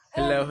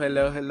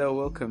Hello.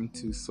 Welcome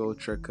to Soul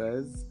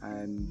Trekkers,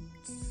 and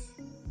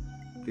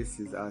this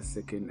is our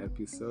second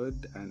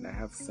episode. And I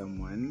have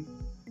someone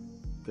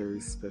very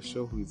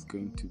special who is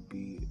going to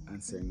be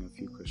answering a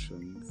few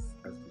questions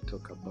as we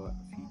talk about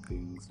a few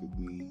things with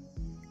me.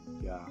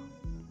 Yeah,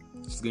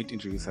 she's going to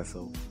introduce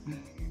herself.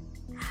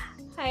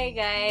 Hi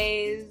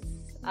guys,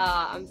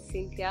 I'm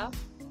Cynthia.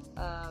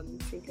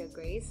 Cynthia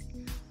Grace,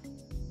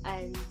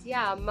 and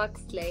yeah,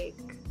 Max like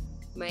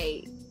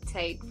my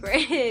tight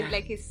friend,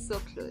 like he's so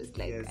close,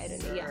 like Yes, I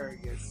don't know, sir.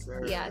 Yes,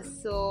 sir. yeah.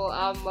 So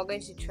we're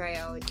going to try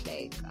out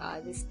like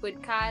this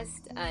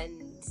podcast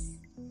and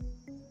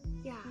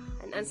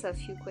answer a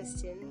few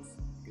questions.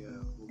 Yeah,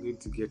 we're going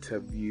to get her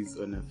views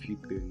on a few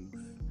things.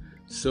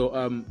 So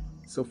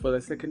for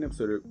the second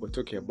episode, we're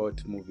talking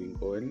about moving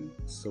on.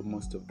 So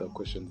most of the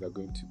questions are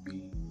going to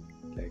be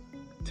like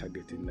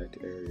targeting that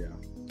area.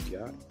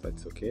 Yeah,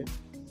 that's okay.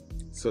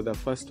 So the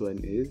first one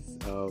is,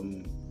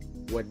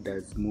 what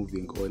does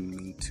moving on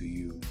mean to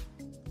you?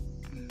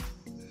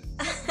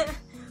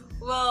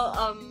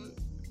 Well,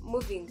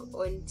 moving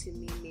on to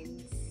me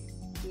means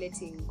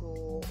letting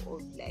go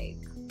of like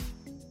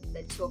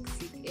the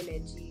toxic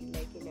energy,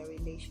 like in a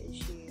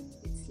relationship.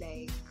 It's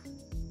like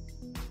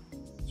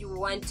you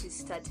want to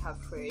start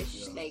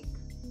afresh, like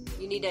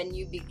you need a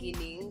new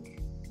beginning,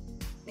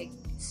 like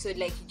so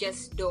like you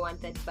just don't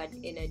want that bad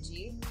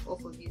energy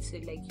off of you, so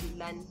like you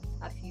learn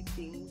a few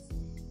things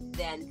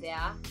there and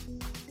there.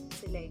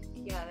 So like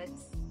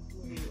that's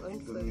moving on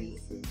for me.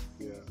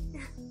 Yeah.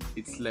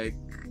 It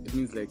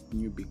means like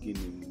new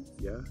beginnings,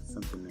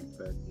 something like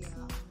that.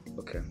 Yeah.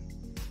 Okay.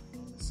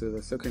 So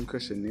the second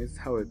question is,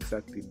 how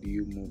exactly do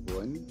you move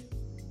on?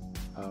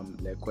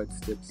 Like what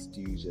steps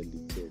do you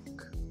usually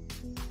take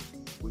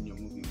when you're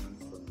moving on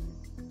from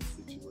like a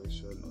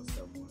situation or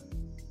someone?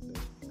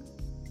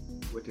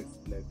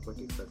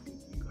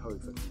 How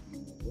exactly do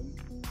you move on?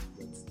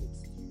 What steps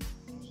do you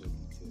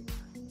usually take?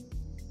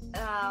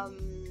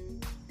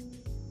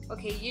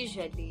 Okay,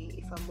 usually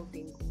if I'm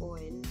moving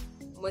on,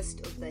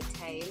 most of the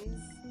times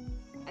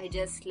I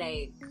just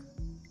like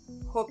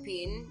hop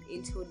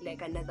into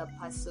like another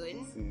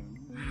person,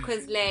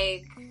 because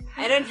like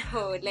I don't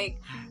know, like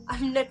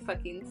I'm not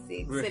fucking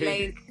sick, so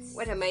like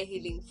what am I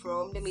healing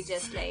from? Let me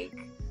just like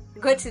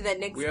go to the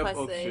next We have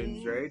person.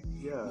 options, right?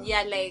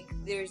 Yeah, like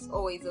there's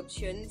always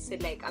options, so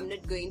like I'm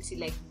not going to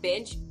like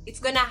bench. It's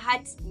gonna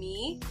hurt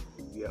me.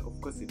 Yeah,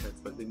 of course it hurts,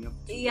 but then you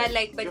have to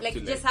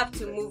you just have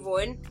to move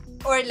on.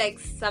 Or like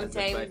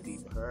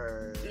sometimes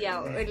or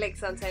like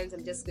sometimes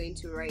I'm just going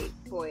to write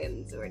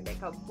poems or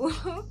like a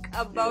book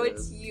about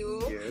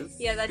you. Yes.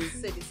 Yeah, that's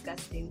so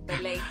disgusting,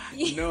 but like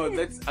no,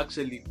 that's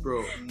actually,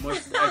 bro,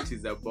 most art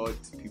is about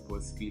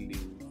people's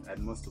feelings,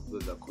 and most of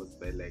those are caused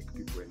by like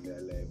people in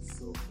their lives.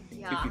 So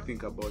if you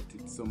think about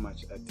it, so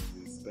much art is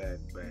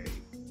inspired by,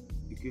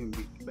 it can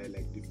be by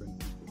like different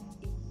people.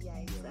 Yeah,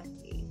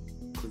 exactly.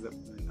 Because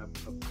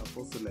I've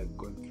also like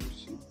gone through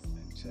shit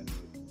and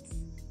channeled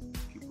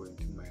people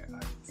into my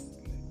art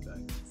like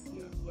that.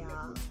 Yeah. Like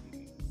those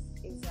feelings.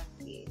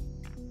 Exactly.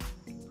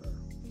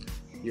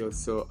 Yo,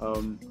 so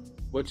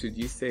what would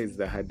you say is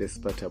the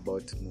hardest part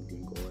about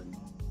moving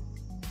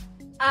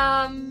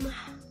on?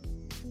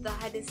 The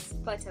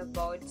hardest part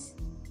about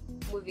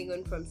moving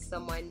on from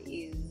someone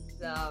is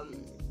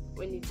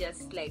when you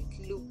just like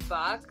look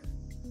back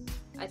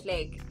at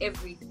like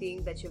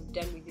everything that you've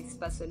done with this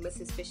person, most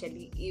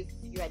especially if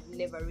you had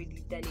never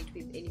really done it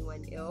with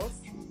anyone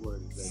else.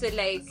 So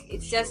like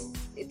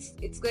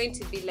it's going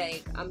to be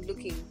like I'm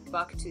looking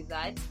back to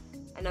that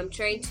and I'm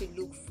trying to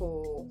look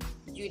for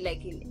you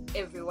like in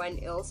everyone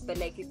else, but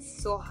like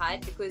it's so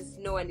hard because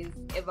no one is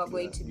ever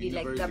going to be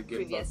like really that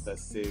previous. The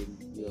same,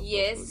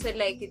 yes, so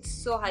like it's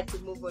so hard to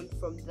move on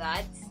from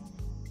that,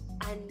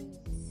 and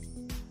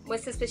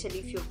most especially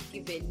if you've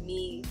given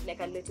me like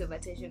a lot of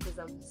attention, because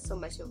I'm so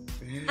much of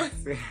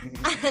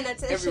an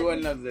attention.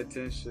 Everyone loves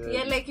attention.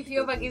 Yeah, like if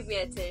you ever give me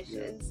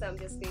attention, so I'm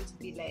just going to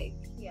be like,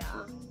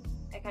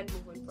 I can't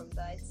move on from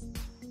that.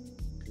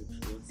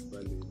 That's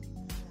valid.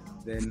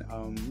 Then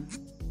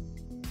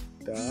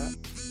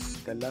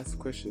the last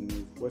question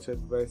is, what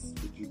advice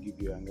would you give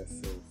your younger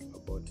self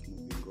about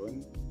moving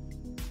on,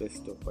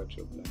 based off what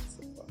you've learned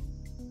so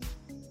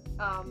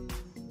far?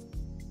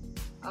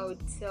 I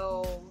would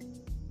tell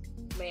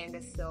my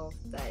younger self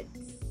that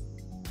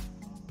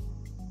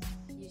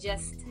you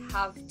just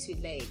have to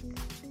like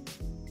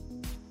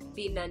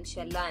be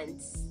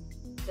nonchalant.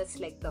 That's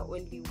like the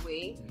only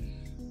way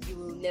you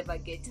will never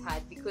get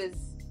hurt, because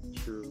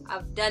True.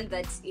 I've done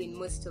that in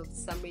most of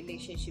some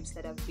relationships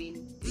that I've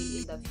been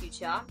in the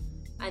future,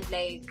 and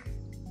like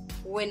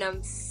when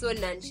I'm so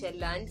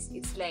nonchalant,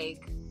 it's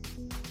like,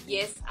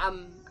 yes,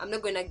 I'm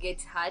not gonna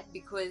get hurt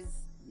because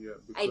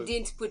I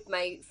didn't put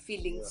my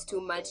feelings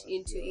too much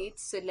into it.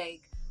 So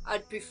like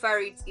I'd prefer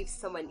it if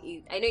someone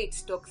is, I know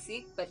it's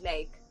toxic, but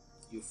like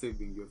you're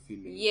saving your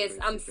feelings. Yes,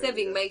 I'm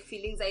saving my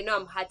feelings. I know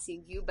I'm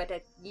hurting you, but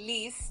at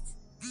least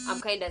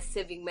I'm kind of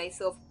saving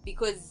myself,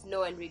 because no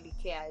one really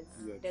cares.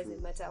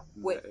 Doesn't matter.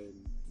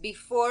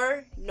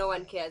 Before, no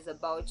one cares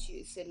about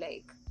you. So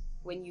like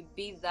when you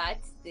be that,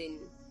 then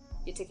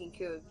you're taking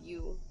care of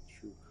you.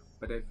 True.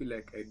 But I feel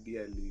like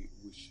ideally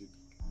we should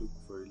look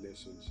for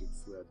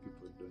relationships where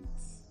people don't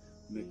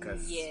make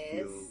us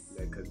feel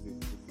like as if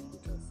we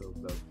put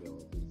ourselves out there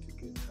we're going to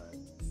get hurt.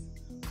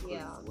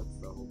 Because what's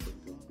the whole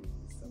point of being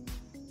with someone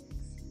who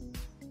makes you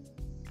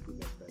feel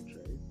like that,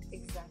 right?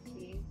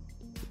 Exactly.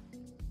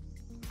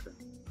 Okay.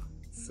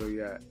 So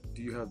yeah,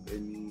 do you have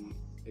any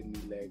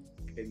like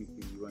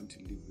anything you want to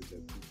leave with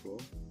the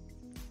people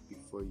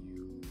before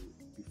we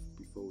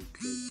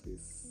close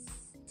this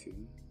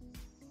thing?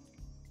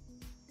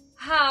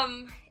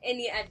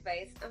 Any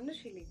advice? I'm not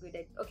really good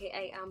at. Okay,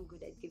 I am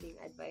good at giving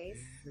advice,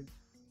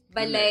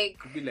 but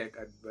could be like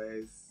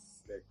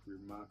advice, like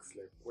remarks,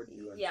 like what do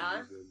you want to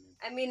leave them?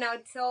 I mean, I'll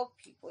tell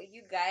people,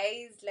 you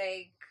guys,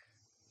 like,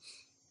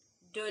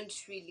 don't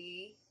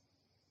really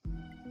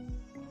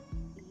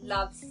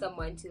love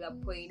someone to the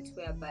point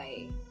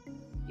whereby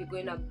you're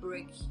going to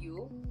break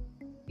you,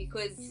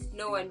 because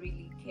no one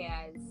really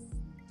cares,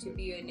 to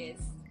be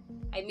honest.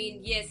 I mean,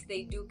 yes,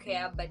 they do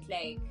care, but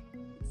like,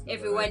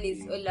 everyone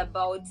is all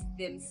about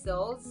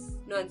themselves.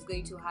 No one's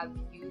going to have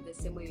you the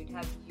same way you'd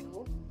have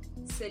you.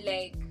 So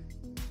like,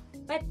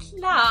 but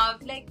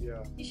love, like,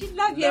 you should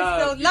love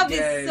yourself. Love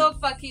is so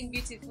fucking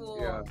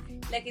beautiful.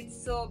 Like,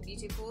 it's so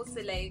beautiful.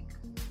 So like,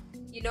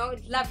 you know,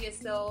 love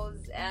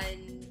yourselves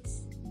and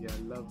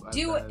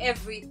do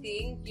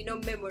everything. You know,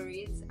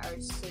 memories are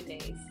so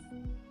nice.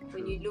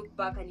 When you look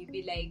back and you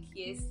be like,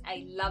 yes,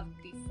 I loved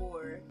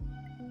before.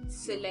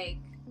 So like,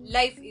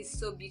 life is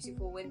so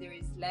beautiful when there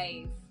is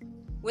life,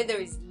 when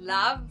there is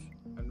love,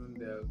 and when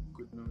there are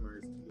good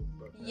memories to look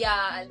back.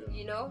 Yeah,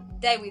 you know,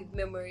 die with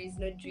memories,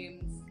 not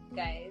dreams,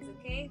 guys.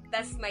 Okay,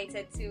 that's my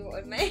tattoo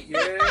on my.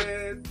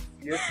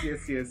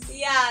 Yes.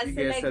 Yeah,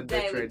 so like,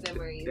 die with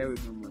memories. Die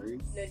with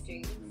memories, not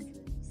dreams.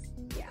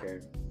 Yeah. Okay.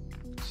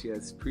 She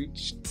has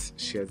preached.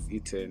 She has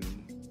eaten.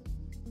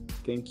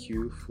 Thank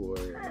you for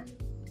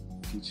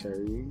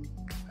featuring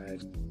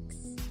and.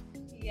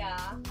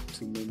 Yeah.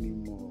 To many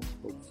more,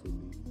 hopefully.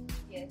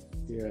 Yes.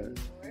 Yeah.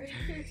 More.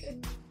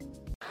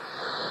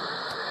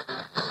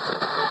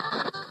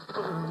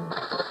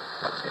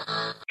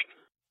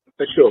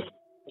 For sure.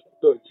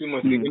 So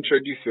Timothy,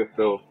 introduce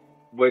yourself.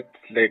 What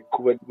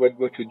would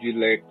you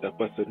like the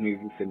person who is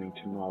listening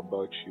to know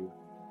about you?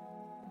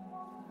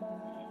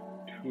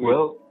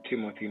 Well,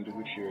 Timothy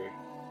Ndubuchere.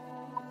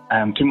 I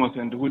am Timothy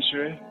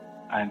Ndubuchere,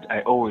 and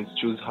I always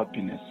choose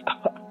happiness.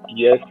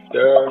 Yes,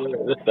 sir.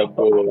 That's a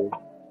goal.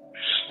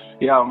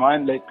 Yeah,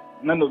 man. Like,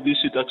 none of this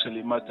shit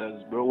actually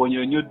matters, bro. When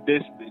you're on your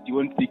deathbed, you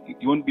won't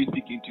be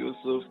thinking to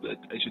yourself that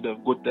I should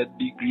have got that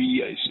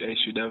degree. I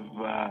should have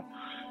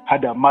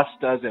had a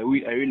master's. I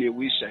really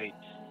wish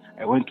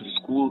I went to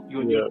school.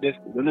 You're on your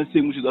deathbed. The only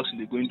thing which is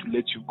actually going to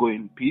let you go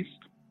in peace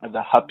are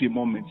the happy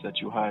moments that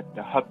you had,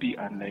 the happy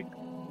and like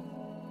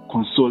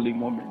consoling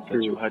moments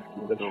that you had.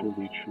 That's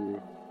really true.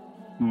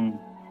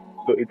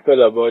 So it's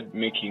all about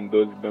making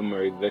those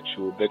memories that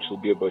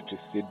you'll be able to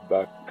sit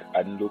back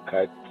and look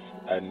at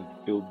and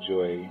feel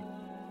joy.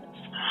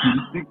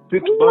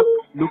 Sit back,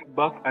 look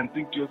back, and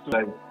think to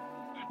yourself.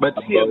 But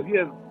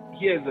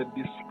here's a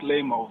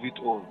disclaimer of it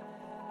all.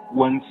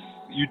 Once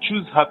you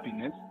choose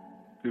happiness,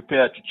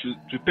 prepare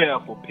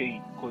for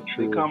pain, because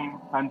they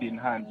come hand in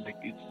hand. Like,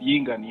 it's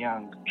yin and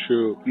yang.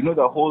 True. You know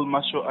the whole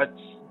martial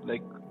arts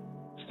like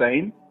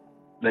sign,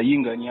 the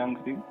yin and yang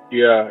thing.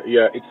 Yeah.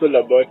 It's all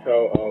about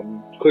how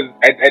because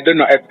I don't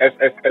know.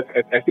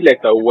 I feel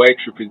like the white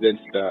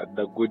represents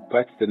the good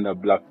parts and the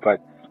black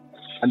parts.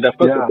 And the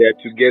fact that they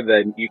are together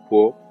and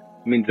equal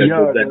means that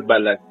there's that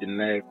balance in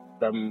life.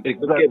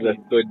 Together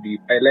so deep.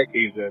 I like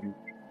Asian.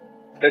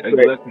 That's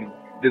exactly.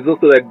 There's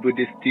also that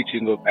Buddhist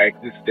teaching of I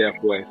exist,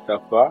 therefore I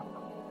suffer.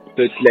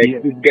 So it's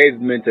like these guys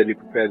mentally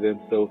prepare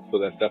themselves for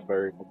the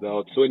suffering of the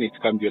out. So when it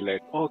comes, you're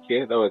like,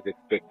 okay, that was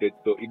expected.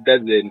 So it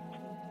doesn't.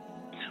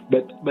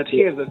 But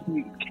here's the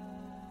thing.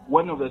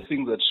 One of the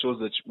things that shows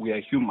that we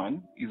are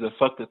human is the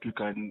fact that we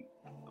can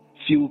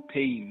feel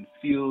pain,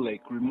 feel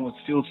like remorse,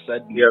 feel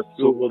sadness. Yeah,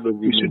 so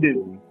we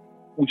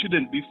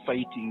shouldn't be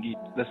fighting it.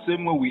 The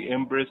same way we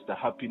embrace the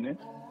happiness,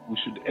 we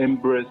should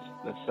embrace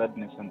the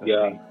sadness and the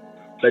pain.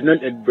 But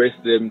not embrace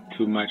them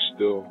too much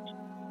though.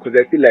 Because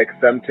I feel like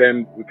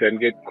sometimes we can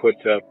get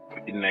caught up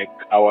in like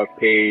our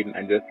pain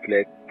and just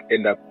like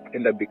end up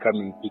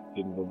becoming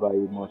victims of our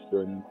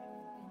emotions.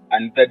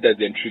 And that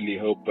doesn't really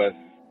help us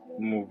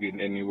move in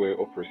any way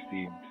or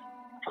proceed.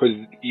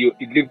 Because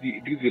it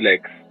leaves you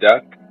like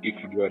stuck, if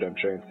you know what I'm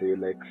trying to say. You're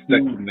like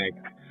stuck in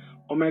like,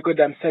 oh my god,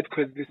 I'm sad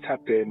because this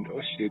happened.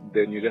 Oh shit.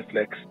 Then you're just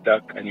like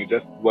stuck and you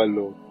just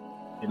wallow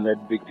in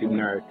that victim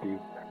narrative.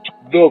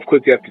 Though of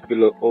course you have to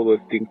feel all those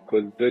things,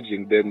 because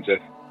judging them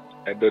just,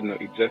 I don't know,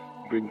 it just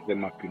brings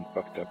them up in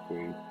fucked up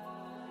ways.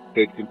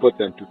 So it's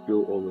important to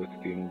feel all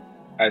those things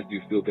as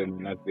you feel them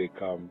and as they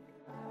come.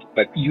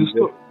 But do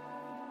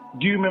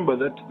you remember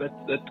that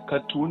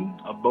cartoon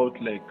about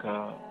like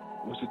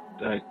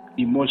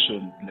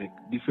emotion, like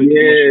different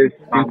emotions?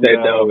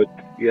 Inside Out.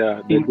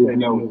 Yeah, the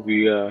Disney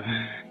movie.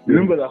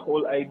 Remember the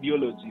whole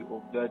ideology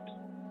of that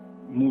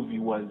movie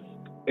was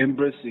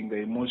embracing the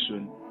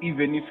emotion,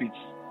 even if it's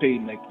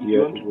pain. Like if Yeah,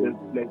 you want it to will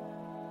just be. like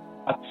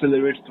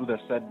accelerate through the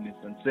sadness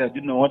and say,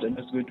 you know what, I'm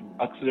just going to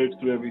accelerate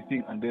through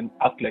everything and then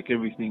act like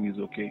everything is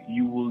okay,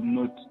 you will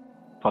not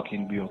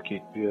fucking be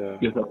okay. Yeah.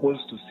 You're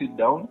supposed to sit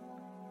down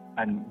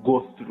and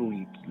go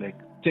through it. Like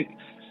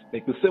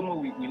the same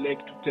way we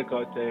like to take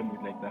our time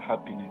with like the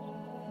happiness.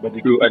 But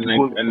it True,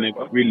 goes and like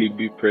really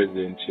be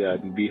present, yeah,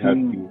 and be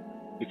happy.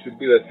 It should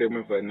be the same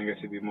way for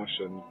negative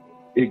emotions.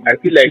 I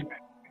feel like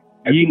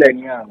yin and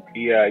yang.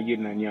 yeah,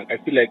 yin and yang. I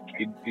feel like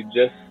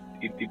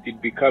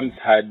it becomes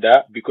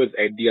harder because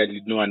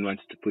ideally no one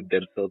wants to put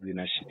themselves in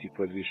a shitty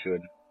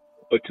position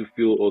or to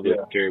feel all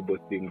those terrible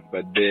things.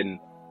 But then,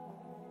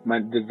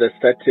 man, there's a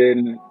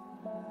certain,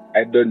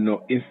 I don't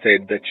know,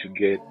 insight that you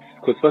get.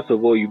 Because first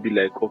of all, you be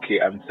like, okay,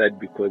 I'm sad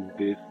because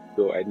this,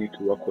 so I need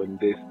to work on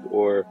this,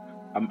 or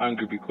I'm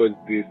angry because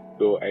this,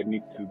 so I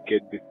need to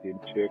get this in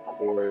check,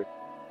 or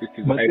this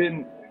is. But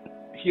then,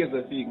 here's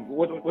the thing.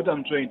 What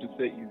I'm trying to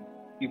say is,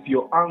 if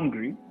you're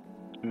angry,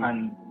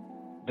 and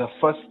the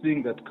first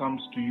thing that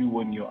comes to you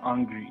when you're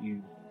angry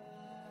is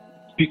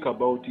speak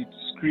about it,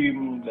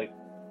 scream, like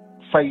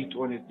fight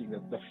or anything.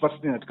 That's the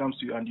first thing that comes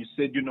to you, and you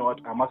said, you know what,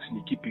 I'm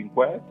actually keeping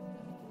quiet.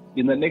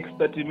 In the next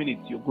 30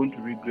 minutes, you're going to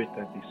regret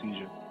that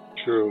decision.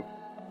 True.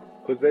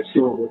 Because that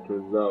shit got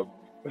resolved.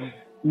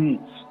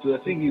 So the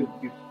thing is,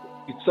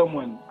 if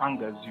someone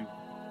angers you,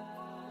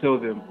 tell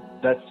them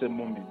that's the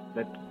moment,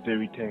 that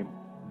very time,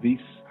 this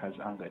has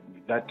angered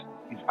me. That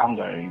is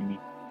angering me.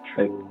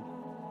 Like,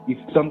 if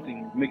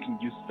something is making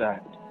you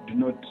sad, do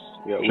not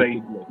try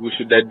it. We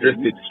should address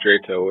it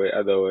straight away,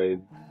 otherwise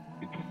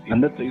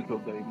and that's the use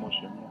of the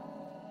emotion.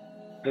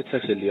 That's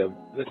actually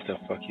that's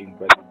a fucking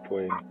valid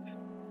point.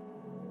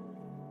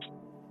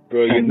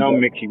 Bro, you're now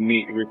making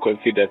me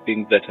reconsider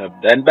things that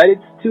I've done, but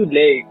it's too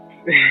late.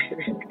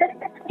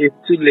 It's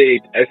too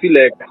late. I feel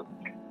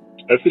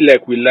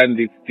like we learn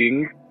these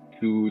things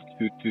to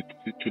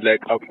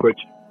like approach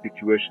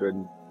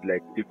situations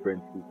like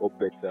differently or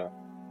better.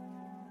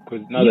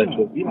 Because now that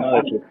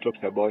you've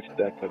talked about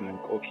that, I'm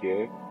like,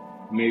 okay,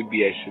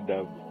 maybe I should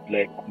have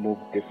like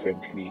moved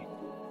differently.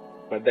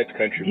 But that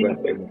can't reverse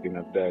anything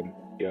I've done.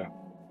 Yeah.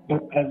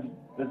 But as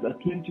a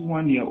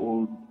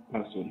 21-year-old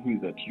person who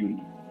is at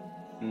uni,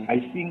 I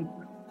think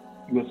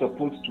you are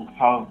supposed to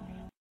have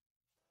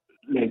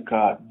like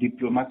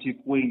diplomatic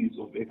ways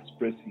of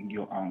expressing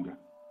your anger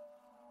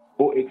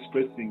or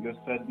expressing your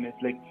sadness.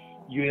 Like,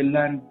 you're a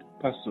learned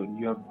person.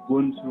 You have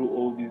gone through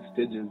all these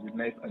stages in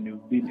life and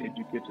you've been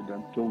educated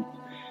and taught.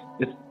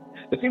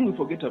 The thing we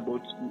forget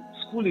about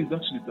school is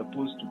actually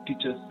supposed to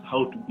teach us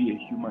how to be a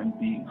human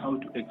being, how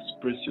to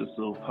express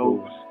yourself,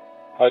 how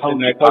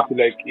to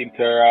like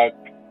interact,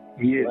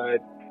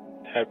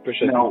 high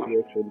pressure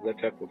situations, that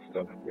type of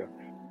stuff. Yeah.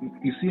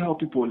 You see how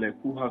people like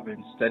who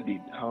haven't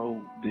studied,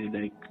 how they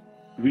like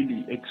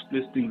really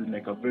express things in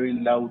like a very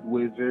loud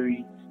way,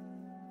 very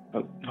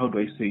how do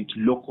I say it,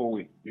 local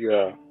way.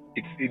 Yeah.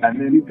 It's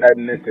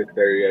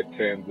unnecessary at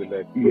times,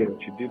 like you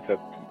didn't have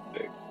to,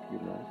 like, you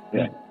know.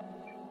 Yeah.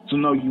 So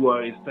now you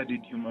are a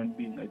studied human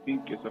being. I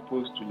think you're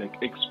supposed to like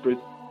express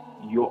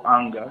your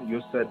anger,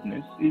 your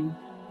sadness, in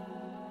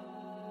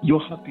your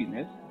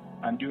happiness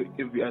and your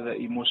every other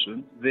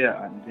emotion there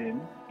and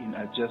then in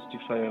a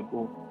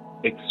justifiable,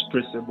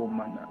 expressible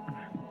manner.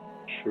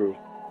 True.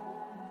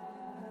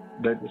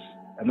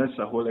 That's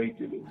the whole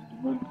idea. Do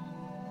not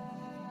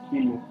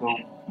kill yourself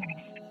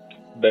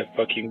by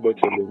fucking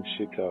bottling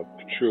shit up.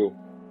 True.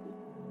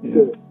 Yeah. So,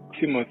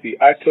 Timothy,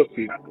 our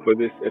topic for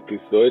this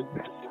episode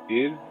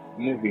is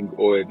moving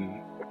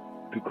on,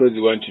 because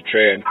we want to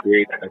try and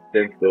create a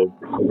sense of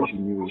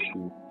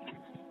continuity.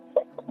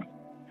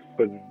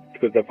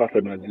 Because the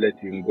person was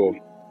letting go.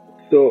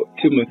 So,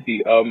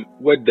 Timothy,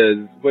 what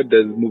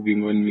does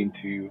moving on mean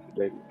to you?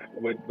 Like,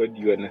 what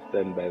do you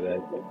understand by that?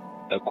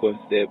 The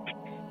concept,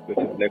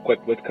 like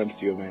what comes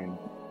to your mind?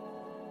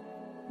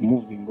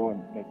 Moving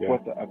on, like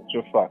what the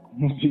actual fact?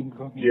 Moving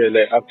on. Yeah,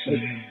 like actually,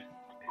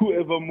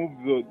 whoever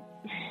moves on.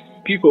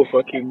 People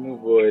fucking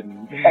move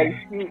on.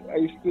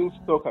 I still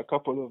stalk a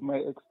couple of my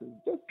exes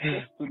just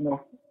to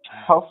know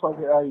how far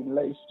they are in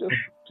life, just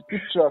to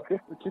keep track,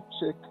 just to keep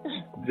check.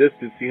 Just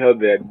to see how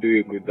they are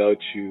doing without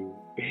you.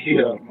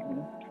 Yeah.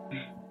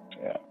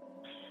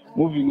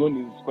 Moving on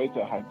is quite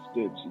a hard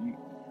stage.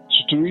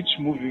 To reach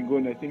moving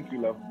on, I think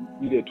you'll have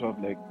needed to have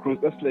like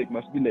that's like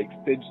must be like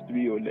stage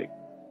 3 or like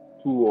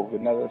 2 of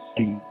another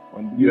thing.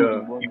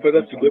 Because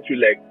have to go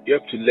through like you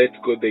have to let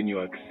go, then you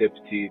accept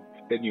it,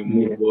 then you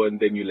move on,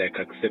 then you like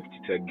accept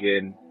it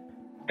again.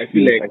 I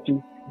feel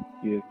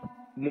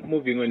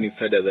moving on is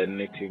harder than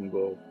letting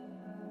go.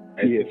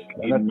 And that's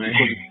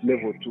because it's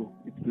level 2.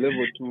 It's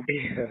level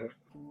 2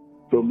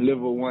 from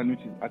level 1, which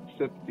is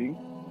accepting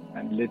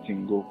and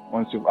letting go.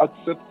 Once you've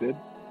accepted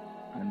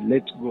and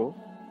let go,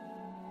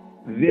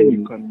 then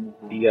you can move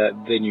on. Yeah,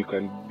 then you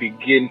can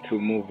begin to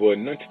move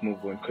on. Not move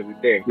on, because it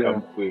doesn't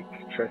come quick.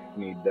 Trust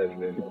me, it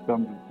doesn't. It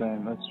comes with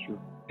time, that's true.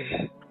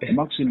 I'm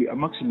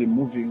actually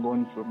moving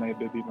on from my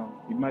baby mom.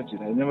 Imagine,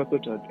 I never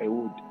thought I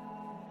would.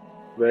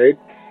 Right?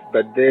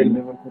 But then I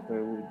never thought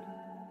I would.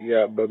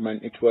 Yeah, but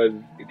man, it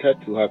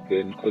had to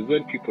happen because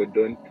when people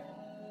don't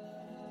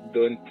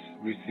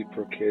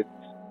reciprocate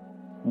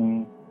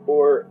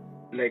or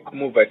like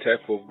move a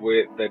type of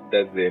way that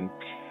doesn't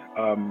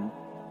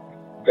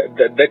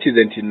that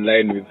isn't in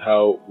line with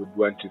how we'd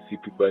want to see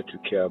people to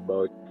care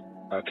about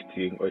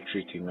acting or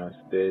treating us,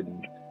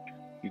 then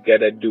you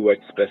gotta do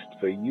what's best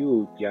for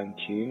you, young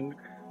king.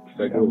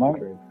 So I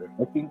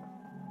think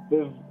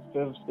Fev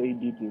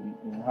said it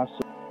in her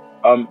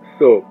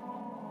so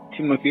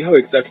Timothy, how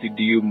exactly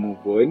do you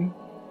move on?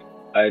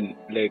 And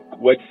like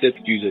what steps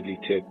do you usually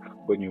take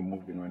when you're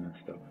moving on and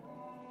stuff?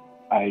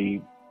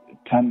 I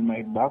turn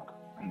my back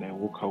and I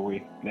walk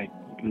away, like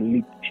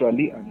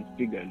literally and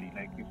figuratively.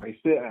 Like if I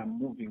say I am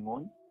moving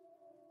on,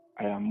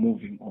 I am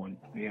moving on.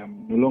 I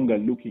am no longer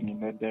looking in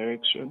that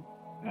direction.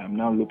 I am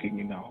now looking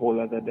in a whole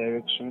other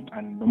direction.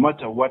 And no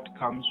matter what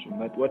comes from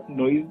that, what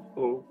noise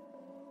or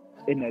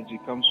energy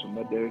comes from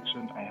that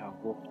direction, I have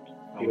walked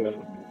away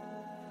from it.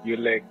 You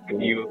like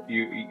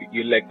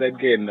you like that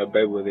guy in the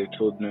Bible they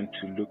told not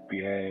to look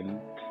behind,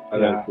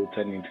 others will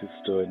turn into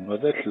stone.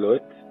 Was that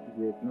Lot?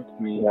 Yes, not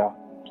me. Yeah,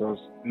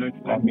 just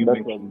not me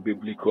making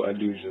biblical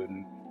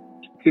allusion.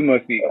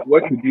 Timothy,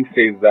 what would you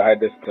say is the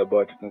hardest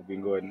about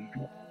moving on?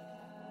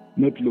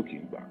 Not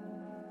looking back.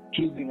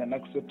 Choosing and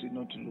accepting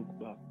not to look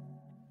back.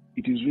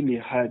 It is really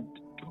hard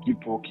to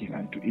keep walking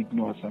and to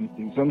ignore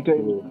something. Sometimes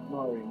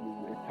ignoring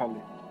is a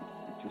talent.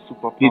 It's a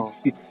superpower.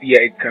 It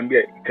can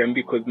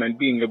be because man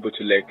being able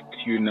to like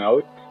tune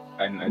out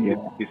and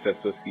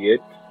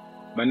disassociate,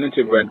 man not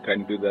everyone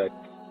can do that,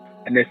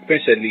 and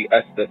especially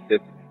us the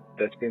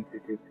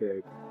sensitive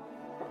type,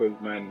 because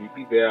man you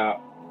be there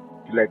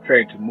you like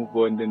trying to move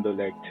on, then they'll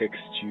like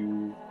text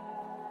you,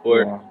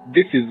 or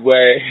this is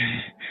why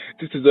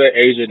I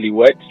usually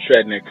try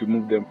and like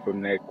remove them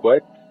from like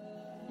what.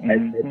 I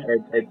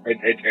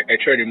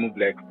try to remove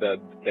like the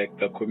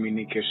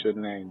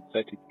communication line so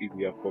that it's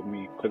easier for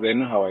me, because I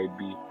know how I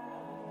be.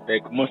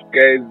 Like most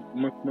guys,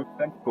 most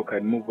people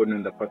can move on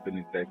when the person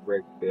is like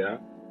right there,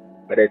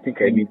 but I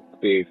think I need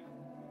space.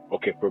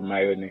 Okay, from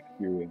my own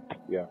experience,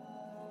 yeah.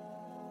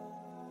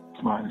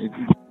 Man, it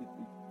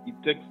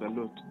takes a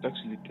lot. It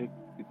actually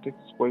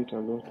takes quite a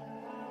lot.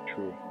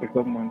 True. For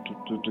someone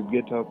to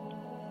get up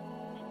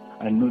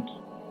and not.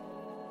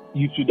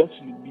 You should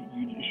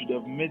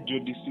have made your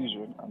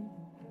decision and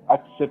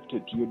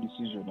accepted your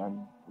decision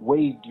and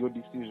weighed your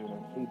decision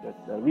and said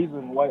that the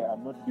reason why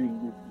I'm not doing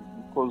this is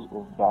because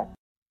of that.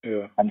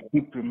 Yeah. And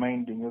keep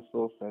reminding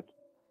yourself that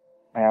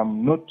I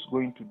am not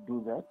going to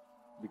do that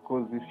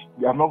because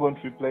I'm not going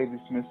to reply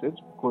this message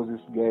because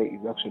this guy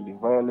is actually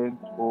violent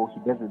or he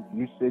doesn't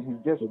listen.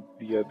 He's just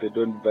they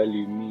don't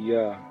value me.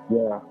 Yeah.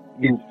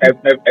 I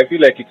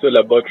feel like it's all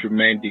about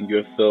reminding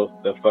yourself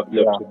the fact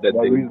that they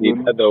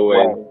did.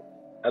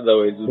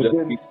 Otherwise, you'll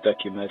just be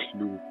stuck in that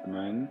loop,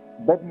 man.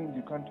 That means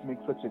you can't make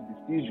such a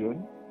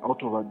decision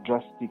out of a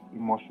drastic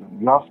emotion.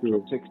 You have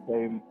to take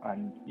time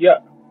and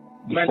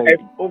man. I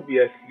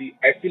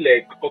feel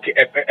like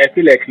I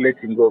feel like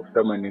letting go of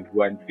someone is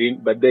one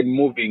thing, but then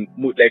moving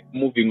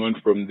on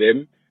from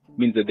them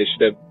means that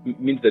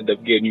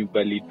they've given you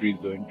valid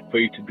reason for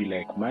you to be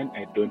like, man,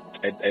 I don't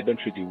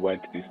really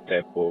want this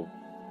type of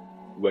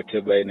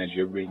whatever energy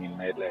you're bringing in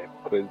my life,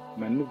 because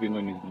man, moving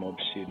on is mob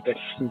shit.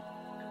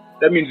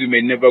 That means you may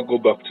never go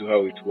back to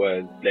how it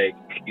was. Like,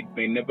 it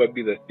may never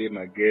be the same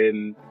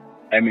again.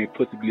 I may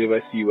possibly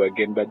never see you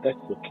again, but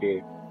that's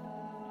okay.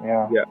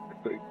 Yeah.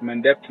 So,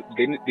 man, they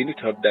need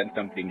to have done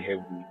something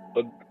heavy.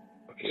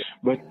 Okay.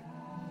 But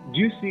do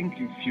you think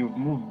if you've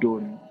moved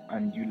on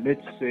and you,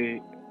 let's say,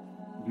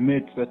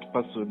 met that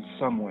person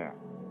somewhere,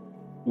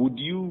 would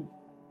you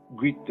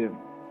greet them?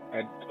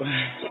 It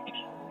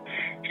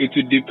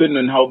would depend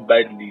on how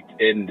badly it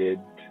ended.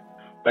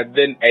 But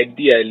then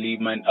ideally,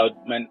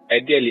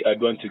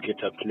 I'd want to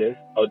get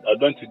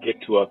I'd want to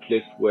get to a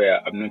place where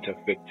I'm not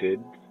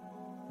affected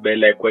by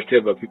like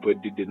whatever people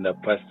did in the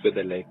past,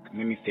 whether like,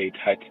 let me say it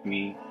hurt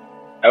me.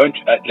 I want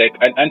to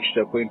to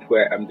a point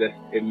where I'm just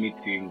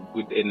emitting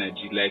good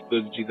energy, like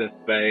those Jesus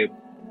vibes.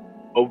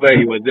 Over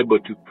he was able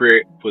to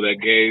pray for the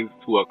guys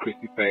who are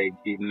crucifying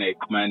him. Like,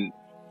 man,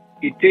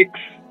 it takes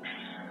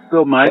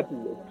so much.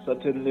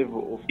 Certain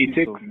level of peace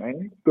of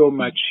mind. So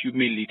much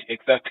humility.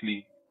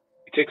 Exactly.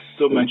 It takes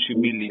so much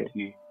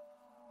humility,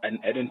 and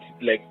I don't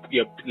like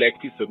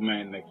peace of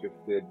mind, like you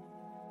said.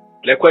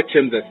 Like what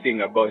James are saying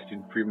about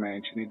in free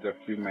mind, she needs a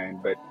free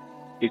mind, but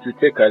it will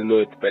take a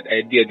lot. But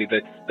ideally,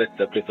 that's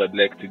the place I'd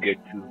like to get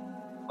to,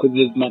 because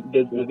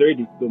there's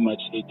already so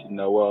much hate in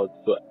the world,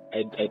 so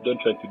I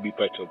don't want to be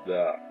part of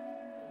the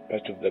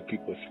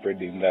people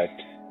spreading that,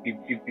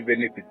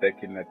 even if it's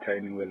like in a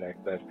tiny way like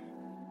that.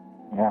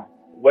 Yeah.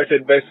 What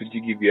advice would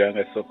you give your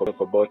younger self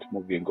about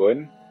moving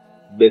on?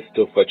 Best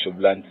of what you've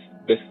learned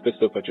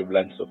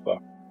so far.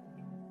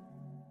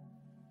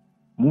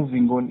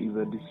 Moving on is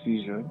a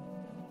decision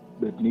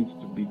that needs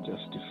to be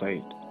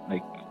justified.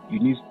 Like you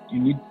need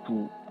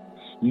to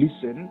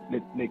listen.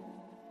 Like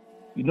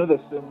the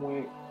same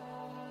way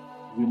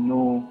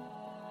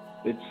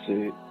let's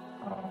say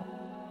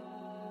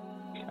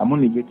I'm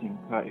only getting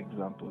car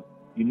examples.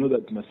 you know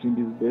that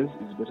Mercedes-Benz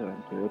is better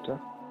than Toyota,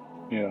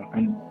 Yeah.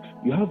 and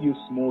you have your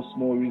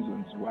small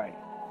reasons why.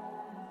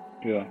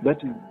 Yeah.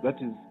 That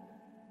is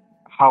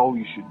how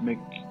you should make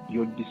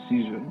your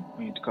decision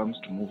when it comes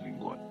to moving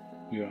on.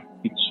 Yeah.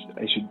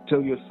 I should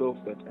tell yourself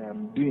that I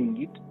am doing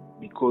it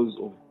because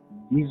of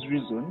these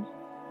reasons,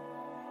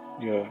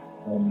 Yeah.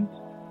 and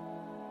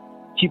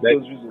keep Like-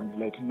 those reasons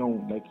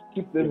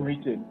keep them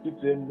written, keep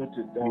them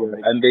noted down.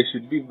 Yeah. And they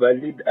should be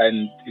valid,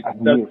 and it's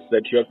And that yes.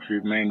 that you have to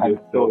remind And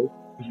yourself.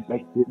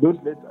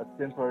 don't let a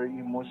temporary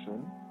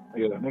emotion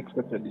Yeah. make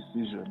such a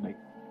decision. Like,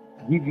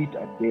 give it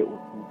a day or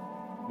two.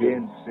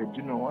 Then say,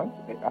 you know what?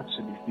 I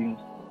actually think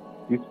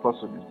this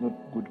person is not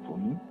good for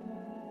me,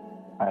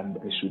 and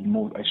I should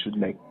move. I should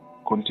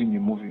continue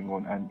moving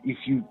on. And if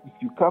you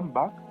come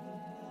back,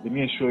 let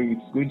me assure you,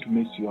 it's going to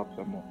mess you up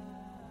some more.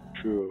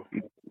 True.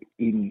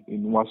 In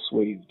worse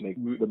ways. Like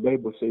the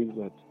Bible says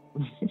that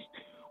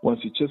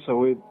once you chase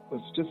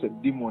a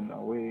demon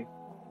away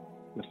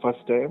the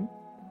first time,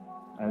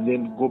 and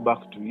then go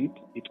back to it,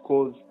 it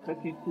calls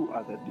 32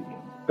 other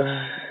demons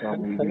to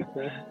come with it.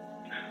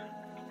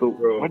 So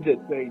what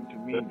they're trying to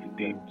mean is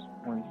that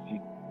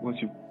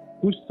once you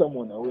push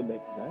someone away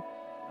like that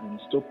and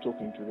stop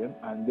talking to them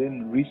and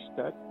then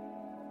restart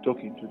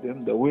talking to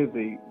them, the way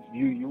they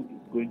view you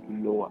is going to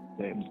lower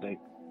them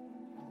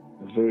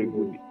a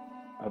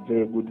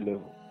very good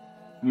level.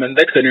 Man,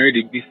 that can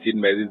already be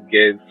seen by these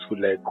guys who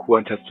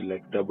want us to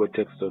double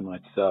text on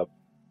WhatsApp.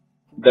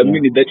 The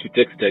minute that you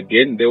text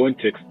again, they won't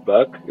text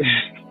back.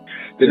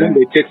 Then when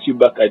they text you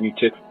back and you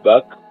text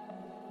back,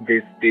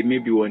 they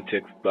maybe won't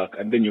text back,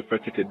 and then you're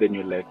frustrated. Then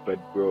you're like, but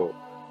bro,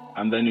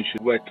 and then you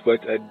should what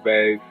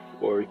advice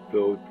or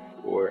thoughts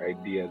or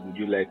ideas would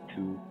you like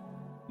to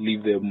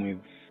leave them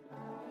with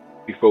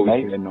before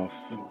we sign off?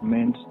 It's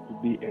meant to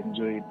be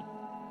enjoyed.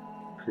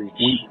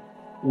 Preach.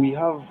 We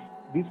have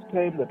this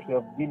time that we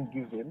have been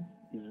given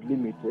is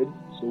limited,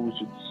 so we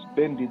should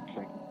spend it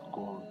like it's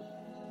gold.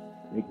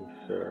 Yes,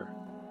 sir.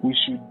 We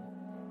should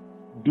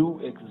do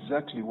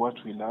exactly what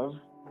we love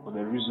for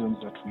the reasons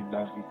that we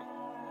love it.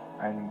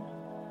 And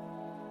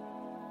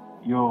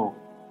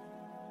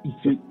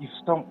if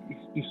something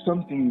is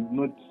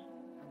not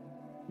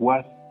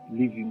worth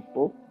living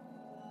for,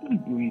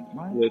 don't do it,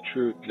 man. Yeah,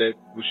 true.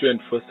 We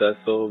shouldn't force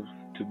ourselves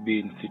to be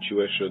in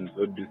situations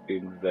or do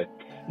things that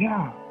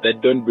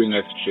don't bring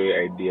us joy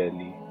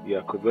ideally.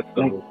 Yeah, because that's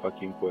the whole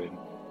fucking point.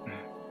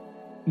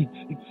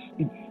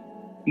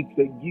 It's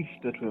a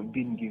gift that we have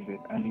been given,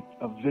 and it's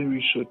a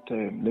very short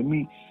time. Let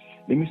me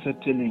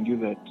start telling you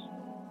that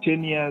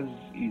 10 years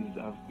is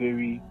a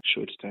very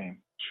short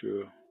time.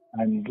 True.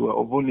 And we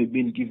have only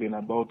been given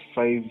about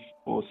 5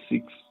 or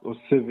 6 or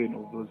 7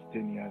 of those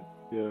 10 years.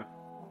 Yeah.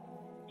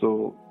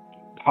 So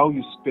how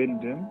you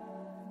spend them,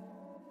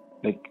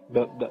 we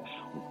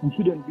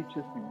shouldn't be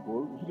chasing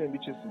gold, we shouldn't be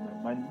chasing the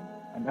money,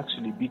 and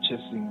actually be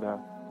chasing the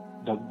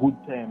good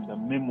times, the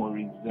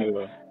memories,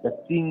 the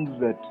things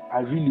that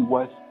are really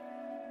worth.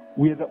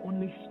 We are the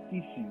only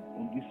species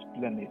on this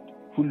planet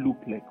who look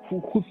like,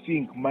 who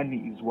think money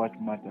is what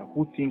matters,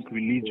 who think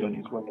religion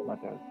is what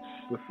matters.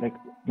 Like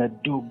the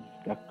dogs,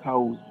 the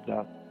cows,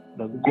 the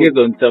goats,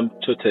 on some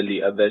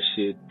totally other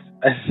shit.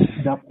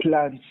 The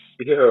plants,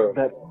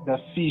 the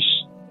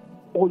fish,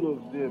 all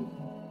of them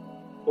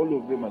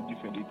are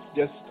different. It's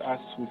just us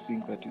who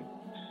think that is.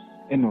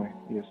 Anyway,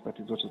 yes, that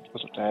is what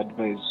I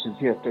advise. She's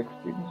here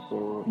texting,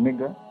 so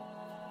nigga,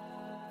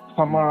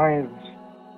 summarize.